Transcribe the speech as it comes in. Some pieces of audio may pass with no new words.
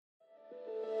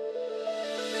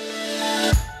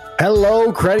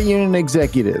Hello, credit union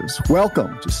executives.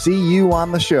 Welcome to CU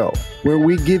on the Show, where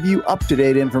we give you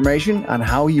up-to-date information on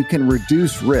how you can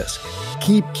reduce risk,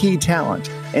 keep key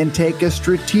talent, and take a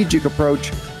strategic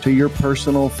approach to your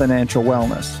personal financial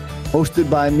wellness. Hosted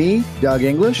by me, Doug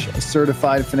English, a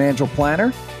certified financial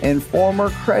planner and former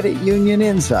credit union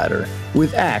insider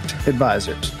with ACT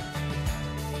Advisors.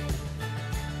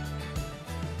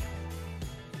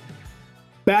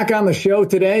 Back on the show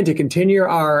today to continue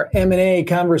our M&A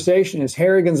conversation is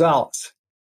Harry Gonzalez.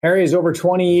 Harry has over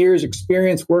 20 years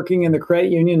experience working in the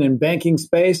credit union and banking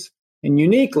space, and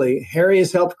uniquely, Harry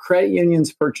has helped credit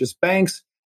unions purchase banks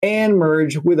and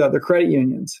merge with other credit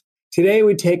unions. Today,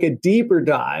 we take a deeper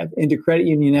dive into credit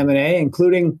union M&A,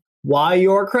 including why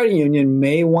your credit union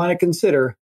may want to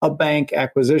consider a bank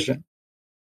acquisition.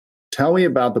 Tell me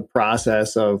about the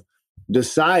process of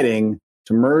deciding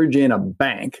to merge in a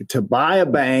bank, to buy a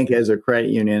bank as a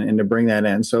credit union and to bring that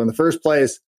in. So in the first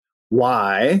place,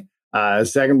 why?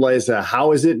 Second place,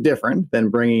 how is it different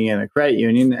than bringing in a credit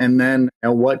union? And then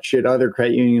what should other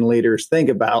credit union leaders think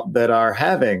about that are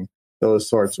having those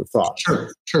sorts of thoughts?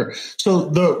 Sure. So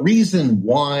the reason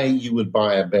why you would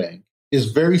buy a bank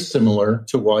is very similar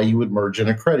to why you would merge in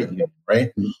a credit union, right?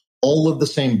 Mm-hmm. All of the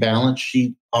same balance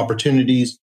sheet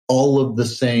opportunities, all of the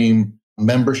same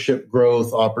membership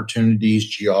growth opportunities,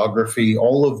 geography,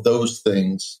 all of those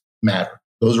things matter.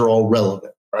 Those are all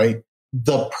relevant, right?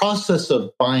 The process of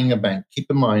buying a bank, keep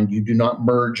in mind, you do not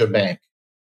merge a bank.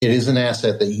 It is an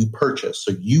asset that you purchase.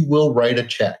 So you will write a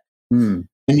check. When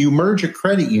you merge a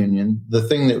credit union, the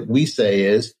thing that we say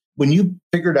is when you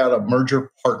figured out a merger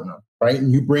partner, right?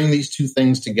 And you bring these two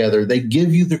things together, they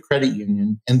give you the credit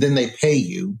union and then they pay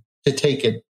you to take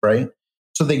it, right?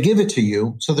 So they give it to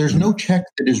you. So there's no check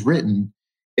that is written.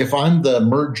 If I'm the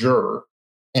merger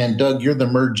and Doug, you're the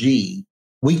mergee,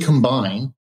 we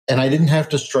combine and I didn't have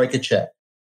to strike a check.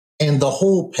 And the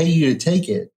whole pay you to take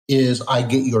it is I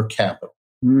get your capital,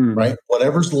 right?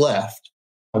 Whatever's left,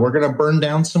 we're going to burn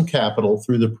down some capital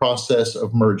through the process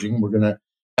of merging. We're going to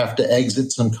have to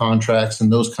exit some contracts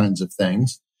and those kinds of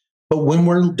things. But when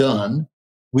we're done,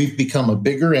 we've become a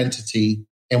bigger entity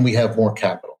and we have more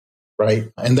capital.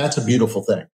 Right. And that's a beautiful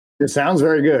thing. It sounds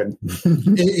very good.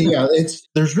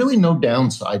 There's really no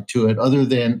downside to it other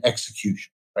than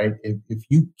execution. Right. If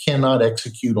you cannot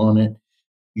execute on it,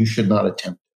 you should not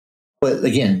attempt it. But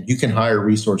again, you can hire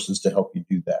resources to help you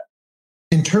do that.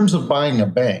 In terms of buying a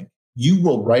bank, you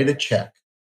will write a check.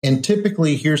 And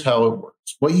typically, here's how it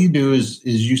works. What you do is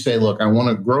you say, look, I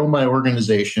want to grow my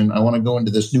organization. I want to go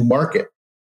into this new market.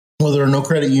 Well, there are no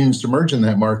credit unions to merge in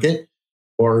that market.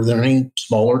 Or are there any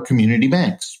smaller community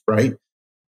banks, right?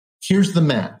 Here's the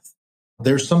math.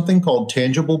 There's something called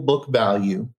tangible book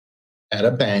value at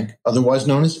a bank, otherwise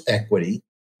known as equity,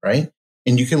 right?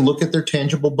 And you can look at their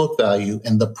tangible book value,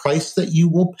 and the price that you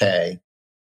will pay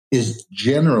is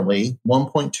generally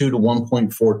 1.2 to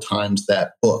 1.4 times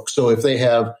that book. So if they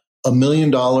have $1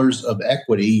 million of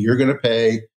equity, you're going to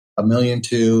pay $1.2 million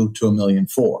to $1.4 million.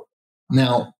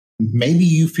 Now, maybe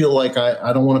you feel like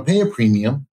I don't want to pay a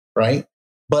premium, right?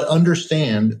 But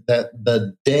understand that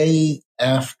the day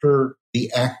after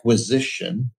the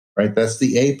acquisition, right? That's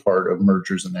the A part of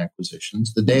mergers and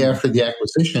acquisitions. The day after the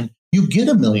acquisition, you get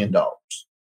 $1 million,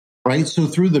 right? So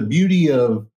through the beauty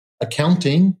of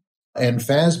accounting and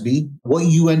FASB, what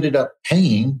you ended up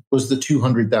paying was the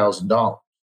 $200,000.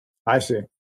 I see.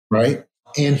 Right?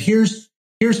 And here's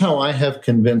how I have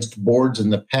convinced boards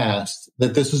in the past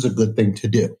that this is a good thing to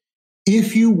do.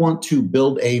 If you want to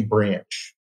build a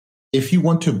branch,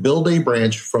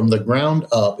 from the ground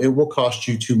up, it will cost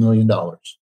you $2 million.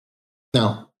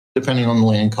 Now, depending on the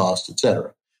land cost, et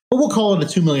cetera. But we'll call it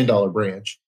a $2 million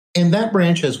branch. And that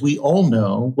branch, as we all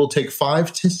know, will take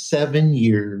 5 to 7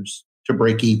 years to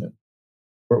break even.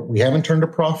 We haven't turned a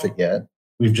profit yet.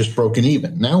 We've just broken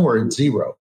even. Now we're at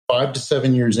zero, 5 to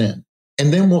 7 years in.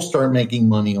 And then we'll start making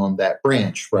money on that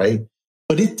branch, right?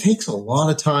 But it takes a lot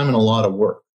of time and a lot of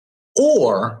work.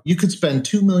 Or you could spend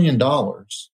 $2 million,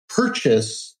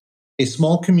 purchase a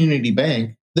small community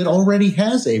bank that already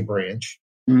has a branch.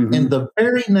 And the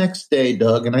very next day,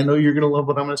 Doug, and I know you're going to love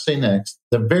what I'm going to say next,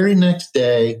 the very next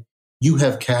day, you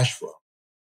have cash flow.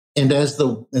 And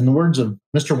in the words of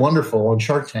Mr. Wonderful on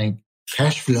Shark Tank,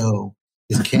 cash flow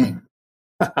is king.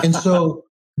 And so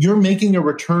you're making a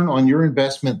return on your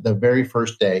investment the very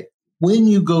first day. When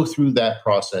you go through that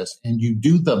process and you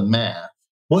do the math,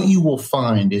 what you will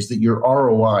find is that your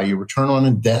ROI, your return on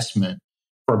investment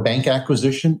for bank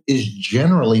acquisition, is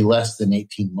generally less than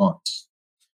 18 months.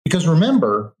 Because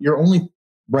remember, you're only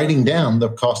writing down the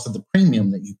cost of the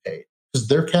premium that you paid because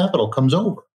their capital comes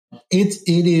over. It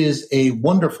is a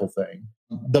wonderful thing.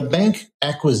 The bank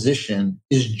acquisition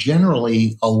is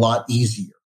generally a lot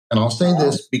easier. And I'll say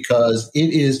this because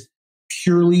it is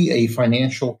purely a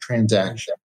financial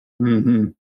transaction. Mm-hmm.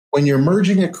 When you're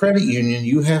merging a credit union,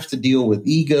 you have to deal with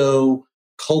ego,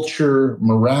 culture,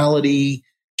 morality,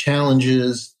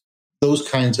 challenges, those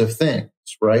kinds of things,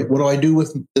 right? What do I do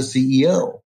with the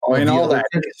CEO? And all that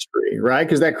history, right?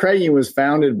 Because that credit union was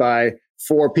founded by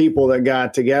 4 people that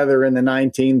got together in the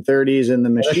 1930s in the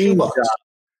machine shop.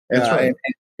 That's right.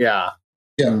 Yeah.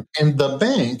 And the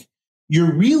bank,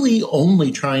 you're really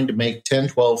only trying to make 10,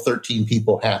 12, 13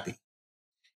 people happy.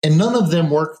 And none of them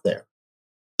work there.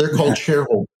 They're called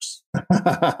shareholders,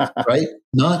 right?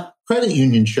 Not credit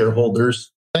union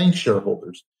shareholders, bank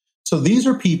shareholders. So these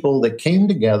are people that came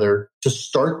together to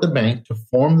start the bank, to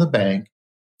form the bank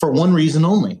for one reason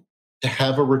only, to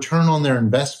have a return on their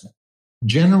investment.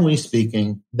 Generally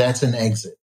speaking, that's an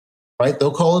exit, right?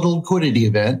 They'll call it a liquidity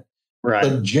event, right?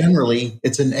 But generally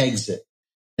it's an exit.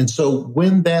 And so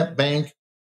when that bank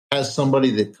has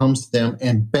somebody that comes to them,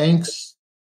 and banks,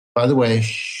 by the way,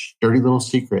 dirty little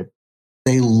secret,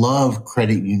 they love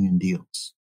credit union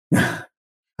deals.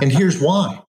 And here's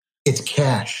why. It's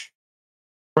cash,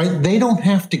 right? They don't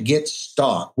have to get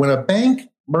stock. When a bank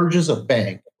merges a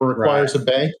bank or acquires a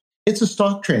bank, it's a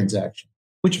stock transaction,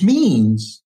 which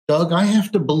means, Doug, I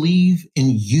have to believe in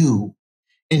you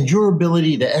and your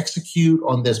ability to execute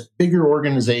on this bigger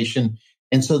organization,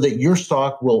 and so that your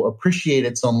stock will appreciate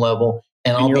at some level,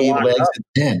 and I'll be able to exit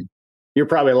then. You're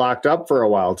probably locked up for a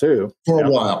while too. For a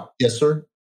while. Yes, sir.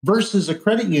 Versus a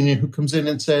credit union who comes in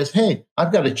and says, hey,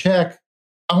 I've got a check.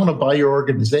 I want to buy your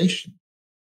organization.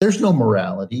 There's no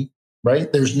morality,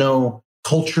 right? There's no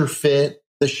culture fit.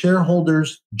 The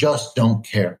shareholders just don't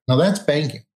care. Now that's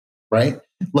banking, right?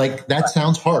 Like that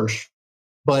sounds harsh,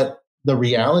 but the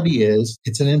reality is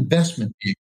it's an investment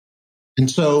vehicle. And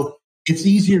so it's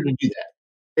easier to do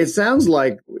that. It sounds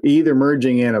like either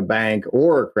merging in a bank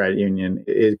or a credit union,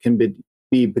 it can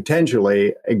be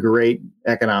potentially a great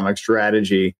economic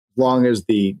strategy as long as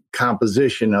the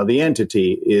composition of the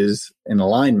entity is in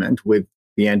alignment with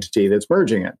the entity that's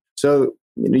merging it. So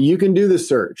you can do the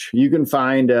search. You can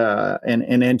find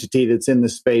an entity that's in the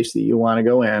space that you want to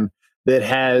go in that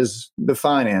has the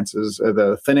finances,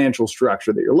 the financial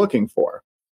structure that you're looking for.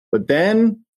 But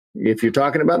then if you're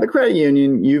talking about the credit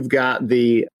union, you've got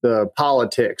the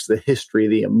politics, the history,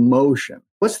 the emotion.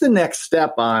 What's the next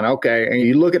step on, okay, and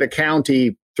you look at a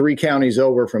county 3 counties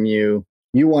over from you,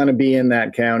 you want to be in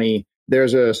that county,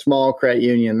 there's a small credit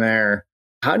union there.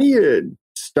 How do you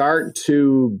start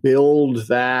to build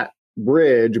that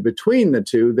bridge between the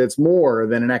two that's more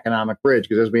than an economic bridge?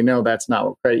 Because as we know, that's not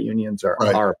what credit unions are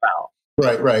about.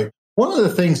 Right. One of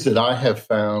the things that I have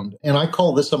found, and I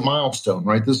call this a milestone,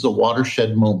 right? This is a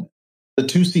watershed moment. The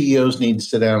 2 CEOs need to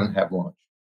sit down and have lunch.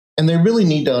 And they really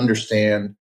need to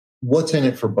understand what's in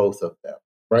it for both of them,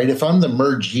 right? If I'm the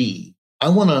mergee, I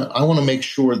want to make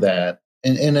sure that,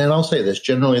 and I'll say this,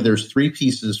 generally there's 3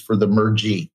 pieces for the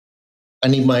mergee. I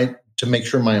need to make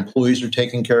sure my employees are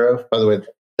taken care of. By the way,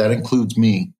 that includes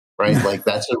me, right? Like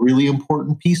that's a really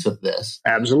important piece of this.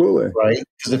 Absolutely. Right?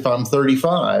 Because if I'm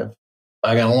 35,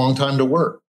 I got a long time to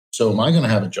work. So am I going to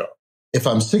have a job? If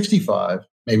I'm 65,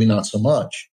 maybe not so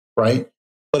much, right?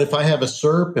 But if I have a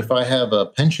SERP, if I have a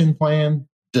pension plan,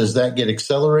 does that get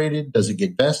accelerated? Does it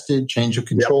get vested? Change of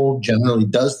control generally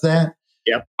does that.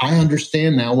 Yep. I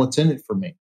understand now what's in it for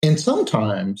me. And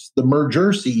sometimes the merger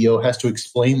CEO has to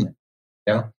explain that.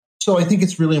 Yeah. So I think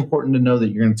it's really important to know that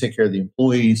you're going to take care of the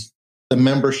employees, the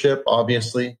membership,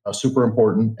 obviously, super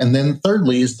important. And then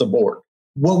thirdly is the board.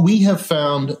 What we have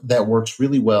found that works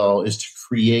really well is to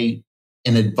create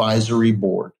an advisory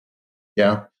board.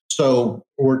 Yeah. So,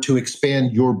 or to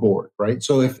expand your board, right?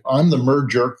 So if I'm the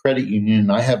merger credit union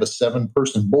and I have a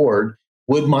 7-person board,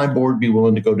 would my board be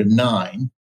willing to go to 9,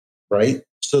 right?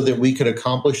 So that we could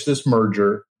accomplish this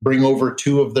merger, bring over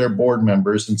 2 of their board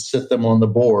members and sit them on the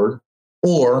board?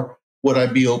 Or would I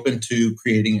be open to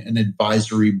creating an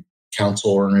advisory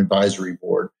council or an advisory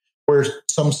board where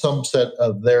some subset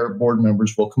of their board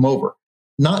members will come over?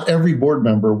 Not every board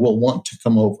member will want to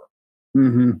come over.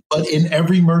 Mm-hmm. But in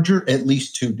every merger, at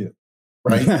least 2 do,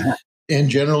 right? And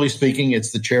generally speaking,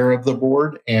 it's the chair of the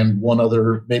board and one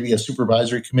other, maybe a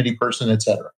supervisory committee person, et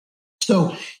cetera.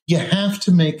 So you have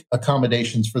to make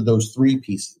accommodations for those 3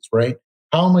 pieces, right?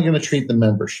 How am I going to treat the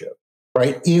membership,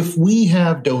 right? If we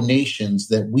have donations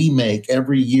that we make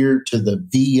every year to the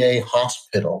VA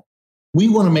hospital, we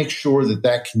want to make sure that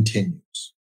that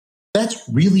continues. That's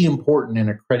really important in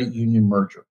a credit union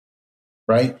merger,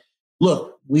 right?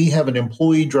 Look, we have an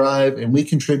employee drive and we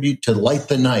contribute to Light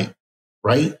the Night,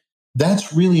 right?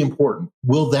 That's really important.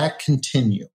 Will that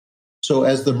continue? So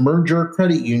as the merger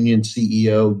credit union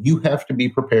CEO, you have to be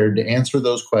prepared to answer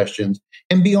those questions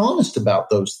and be honest about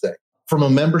those things. From a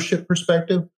membership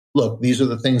perspective, look, these are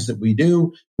the things that we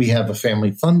do. We have a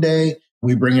family fun day.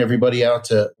 We bring everybody out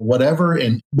to whatever,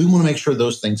 and we want to make sure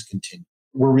those things continue.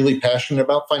 We're really passionate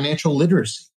about financial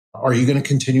literacy. Are you going to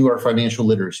continue our financial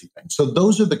literacy thing? So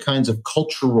those are the kinds of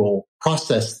cultural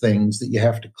process things that you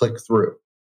have to click through.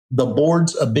 The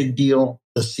board's a big deal.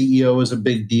 The CEO is a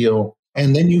big deal.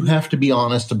 And then you have to be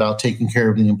honest about taking care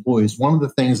of the employees. One of the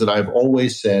things that I've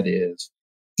always said is,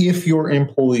 if your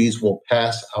employees will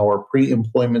pass our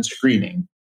pre-employment screening,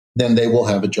 then they will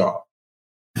have a job.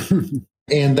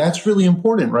 And that's really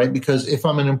important, right? Because if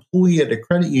I'm an employee at a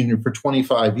credit union for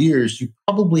 25 years, you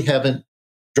probably haven't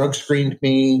drug screened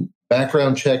me,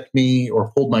 background checked me,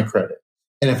 or pulled my credit.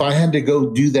 And if I had to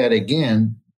go do that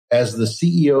again as the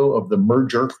CEO of the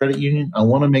merger credit union, I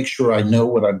want to make sure I know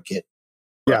what I'm getting.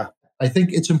 Yeah. I think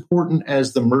it's important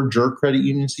as the merger credit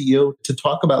union CEO to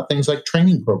talk about things like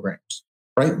training programs,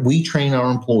 right? We train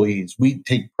our employees. We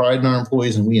take pride in our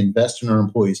employees and we invest in our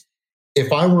employees.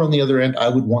 If I were on the other end, I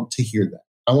would want to hear that.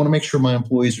 I want to make sure my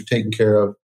employees are taken care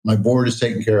of, my board is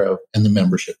taken care of, and the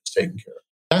membership is taken care of.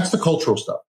 That's the cultural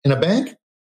stuff. In a bank,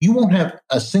 you won't have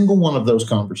a single one of those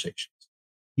conversations.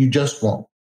 You just won't.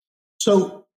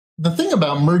 So the thing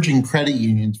about merging credit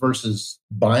unions versus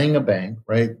buying a bank,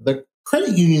 right? The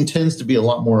credit union tends to be a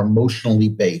lot more emotionally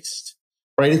based,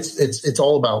 right? It's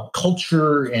all about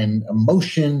culture and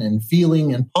emotion and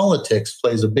feeling, and politics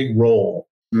plays a big role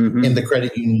in the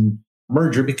credit union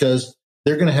merger because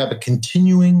they're going to have a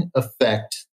continuing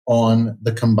effect on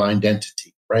the combined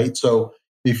entity, right? So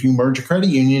if you merge a credit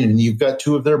union and you've got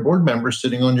two of their board members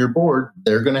sitting on your board,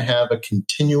 they're going to have a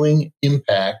continuing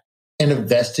impact and a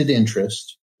vested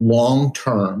interest,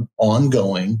 long-term,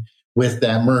 ongoing, with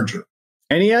that merger.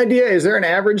 Any idea? Is there an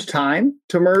average time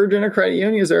to merge in a credit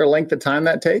union? Is there a length of time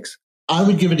that takes? I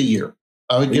would give it a year.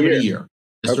 Give it a year.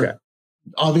 Okay.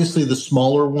 Obviously, the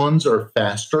smaller ones are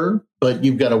faster, but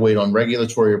you've got to wait on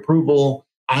regulatory approval.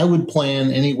 I would plan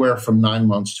anywhere from 9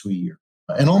 months to a year,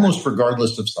 and almost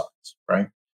regardless of size, right?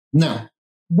 Now,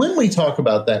 when we talk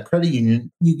about that credit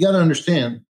union, you got to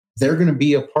understand they're going to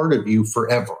be a part of you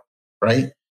forever,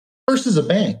 right? Versus a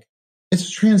bank, it's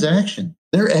a transaction.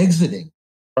 They're exiting,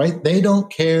 right? They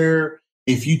don't care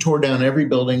if you tore down every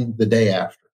building the day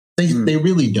after. They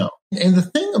really don't. And the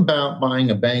thing about buying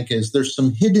a bank is there's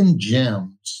some hidden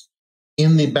gems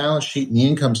in the balance sheet and the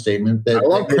income statement that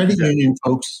credit union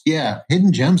folks,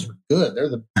 hidden gems are good. They're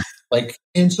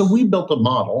and so we built a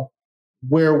model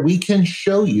where we can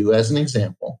show you, as an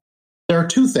example, there are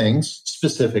two things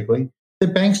specifically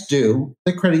that banks do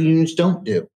that credit unions don't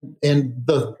do. And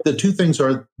the two things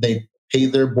are they pay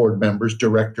their board members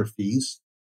director fees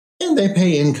and they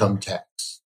pay income tax.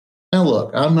 Now,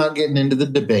 look, I'm not getting into the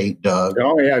debate, Doug.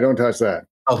 Oh, yeah, don't touch that.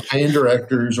 Of paying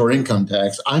directors or income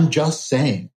tax. I'm just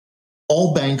saying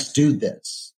all banks do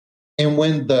this. And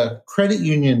when the credit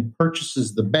union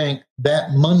purchases the bank,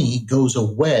 that money goes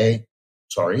away,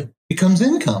 becomes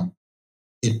income.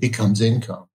 It becomes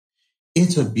income.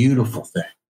 It's a beautiful thing.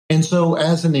 And so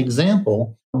as an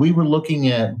example, we were looking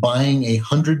at buying a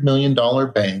 $100 million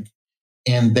bank,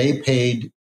 and they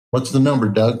paid, what's the number,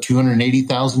 Doug?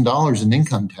 $280,000 in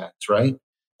income tax, right?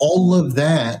 All of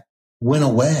that went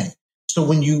away. So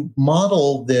when you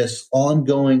model this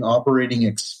ongoing operating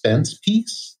expense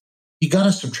piece, you got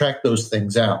to subtract those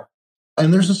things out.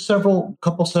 And there's several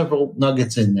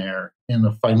nuggets in there in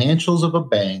the financials of a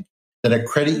bank that a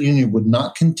credit union would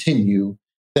not continue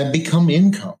that become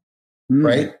income,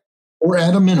 right? Or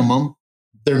at a minimum,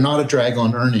 they're not a drag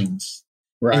on earnings.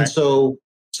 Right. And so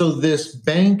this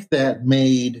bank that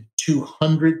made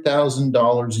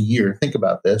 $200,000 a year, think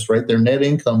about this, right? Their net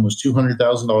income was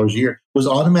 $200,000 a year, was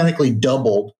automatically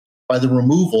doubled by the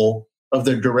removal of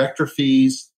their director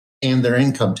fees and their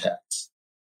income tax.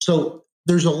 So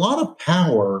there's a lot of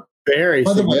power,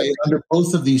 by the way, under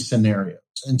both of these scenarios.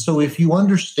 And so if you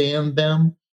understand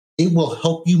them, it will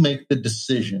help you make the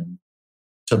decision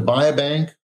to buy a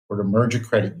bank or to merge a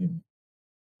credit union.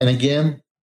 And again,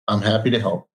 I'm happy to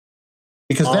help.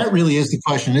 Because that really is the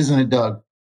question, isn't it, Doug?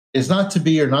 It's not to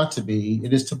be or not to be.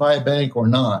 It is to buy a bank or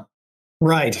not.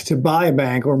 Right, to buy a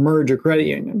bank or merge a credit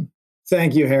union.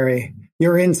 Thank you, Harry.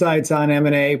 Your insights on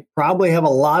M&A probably have a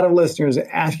lot of listeners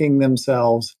asking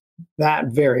themselves that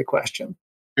very question.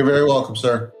 You're very welcome,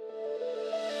 sir.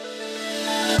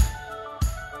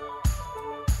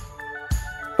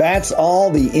 That's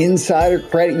all the insider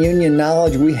credit union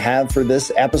knowledge we have for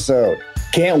this episode.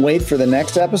 Can't wait for the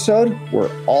next episode?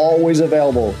 We're always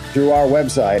available through our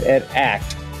website at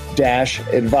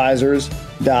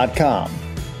act-advisors.com.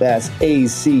 That's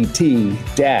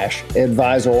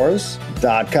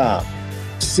ACT-advisors.com.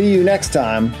 See you next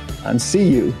time on See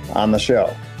You on the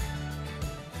Show.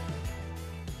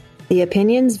 The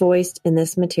opinions voiced in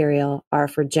this material are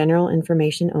for general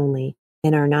information only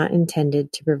and are not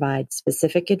intended to provide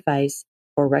specific advice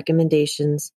or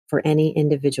recommendations for any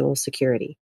individual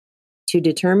security. To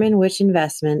determine which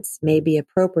investments may be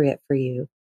appropriate for you,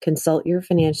 consult your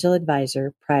financial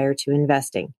advisor prior to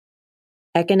investing.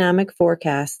 Economic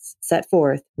forecasts set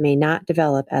forth may not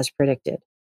develop as predicted.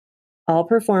 All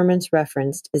performance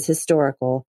referenced is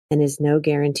historical and is no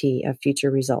guarantee of future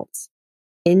results.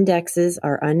 Indexes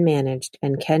are unmanaged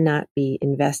and cannot be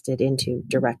invested into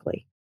directly.